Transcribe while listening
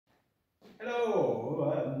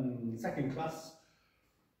Hello, second class,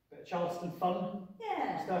 bit of Charleston fun.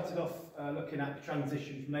 Yeah. Started off looking at the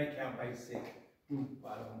transition from 8 count basic. I will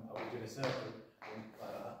do a circle.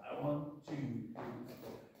 1, 2, 3,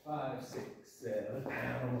 4, 5, 6, 7,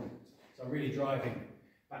 and so I'm really driving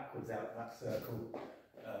backwards out of that circle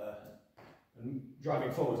and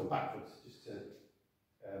driving forwards and backwards just to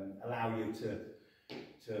allow you to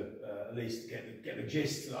at least get the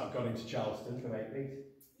gist that I've gone into Charleston from 8 beat.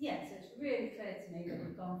 Yeah, so it's really clear to me that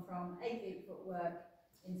we've gone from 8 beat footwork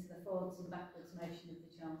into the forwards and backwards motion of the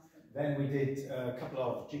Charleston. Then we did a couple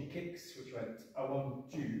of jig kicks, which went 1,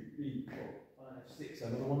 2, 3, 4, 5, 6,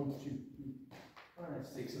 another 1, 2, 3, 5,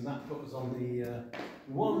 6, and that put us on the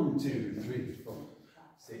 1, 2, 3, 4,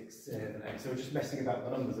 6, 7, 8. So we're just messing about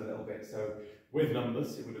with the numbers a little bit. So with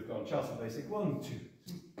numbers, it would have gone Charleston basic 1, 2,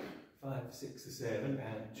 3, 5, 6, 7,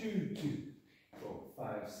 and 2, 2, 4,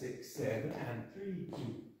 5, 6, 7, and 3,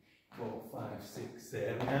 2, 4, 5, 6,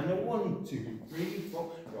 7, and a 1, 2, 3,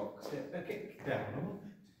 4, rock, step, a kick, down, a 1,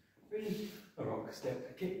 2, 3, a rock, step,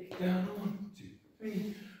 a kick, down, a 1, 2,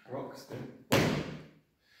 3, a rock, step, 1.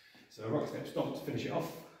 So a rock, step, stop to finish it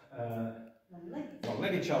off.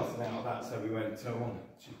 Long-legged Charleston out of that, so we went 1,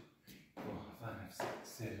 2, 4, 5, 6,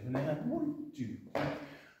 7, and 1, 2, 3,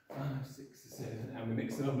 5, 6, 7, and we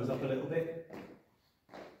mix the numbers up a little bit.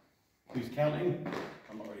 Who's counting?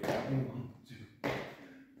 I'm not really counting. 1, 2, 3.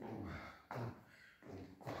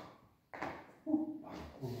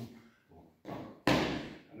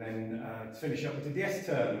 And then to finish up, we did the S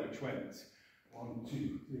turn, which went 1,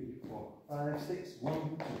 2, 3, 4, 5, 6, 1,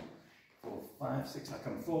 2, 4, 5, 6. I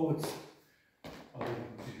come forwards. 1,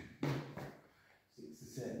 2,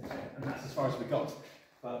 6, 7, 8. And that's as far as we got.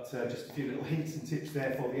 But just a few little hints and tips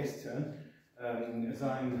there for the S turn. As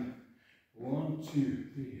I'm 1, 2,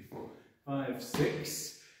 3, 4, 5,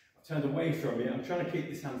 6. I've turned away from you. I'm trying to keep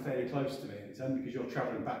this hand fairly close to me. It's only because you're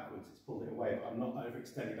travelling backwards, it's pulled it away, but I'm not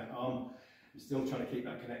overextending that arm. I'm still trying to keep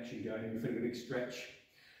that connection going. You're feeling a big stretch.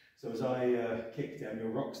 So as I kick down, you're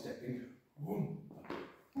rock stepping. And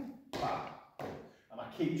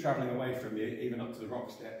I keep travelling away from you, even up to the rock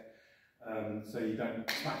step, so you don't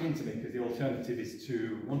smack into me, because the alternative is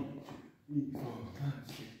to 1, 2, 3, 4, 5,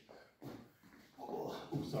 6. Oh,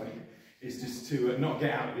 sorry. Is just to not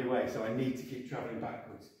get out of your way, so I need to keep travelling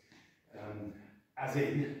backwards. As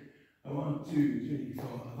in, 1, 2, 3, 4,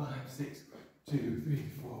 5, 6, 2, 3,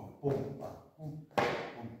 4,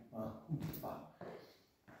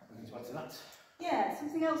 Anything to add to that? Yeah,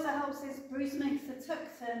 something else that helps is Bruce makes the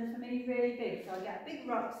tuck turn for me really big. So I get a big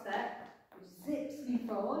rock step, which zips me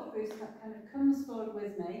forward. Bruce kind of comes forward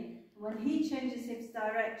with me. And when he changes his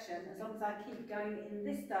direction, as long as I keep going in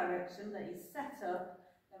this direction that he's set up,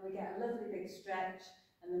 then we get a lovely big stretch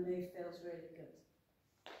and the move feels really good.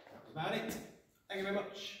 That was about it. Thank you very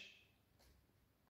much.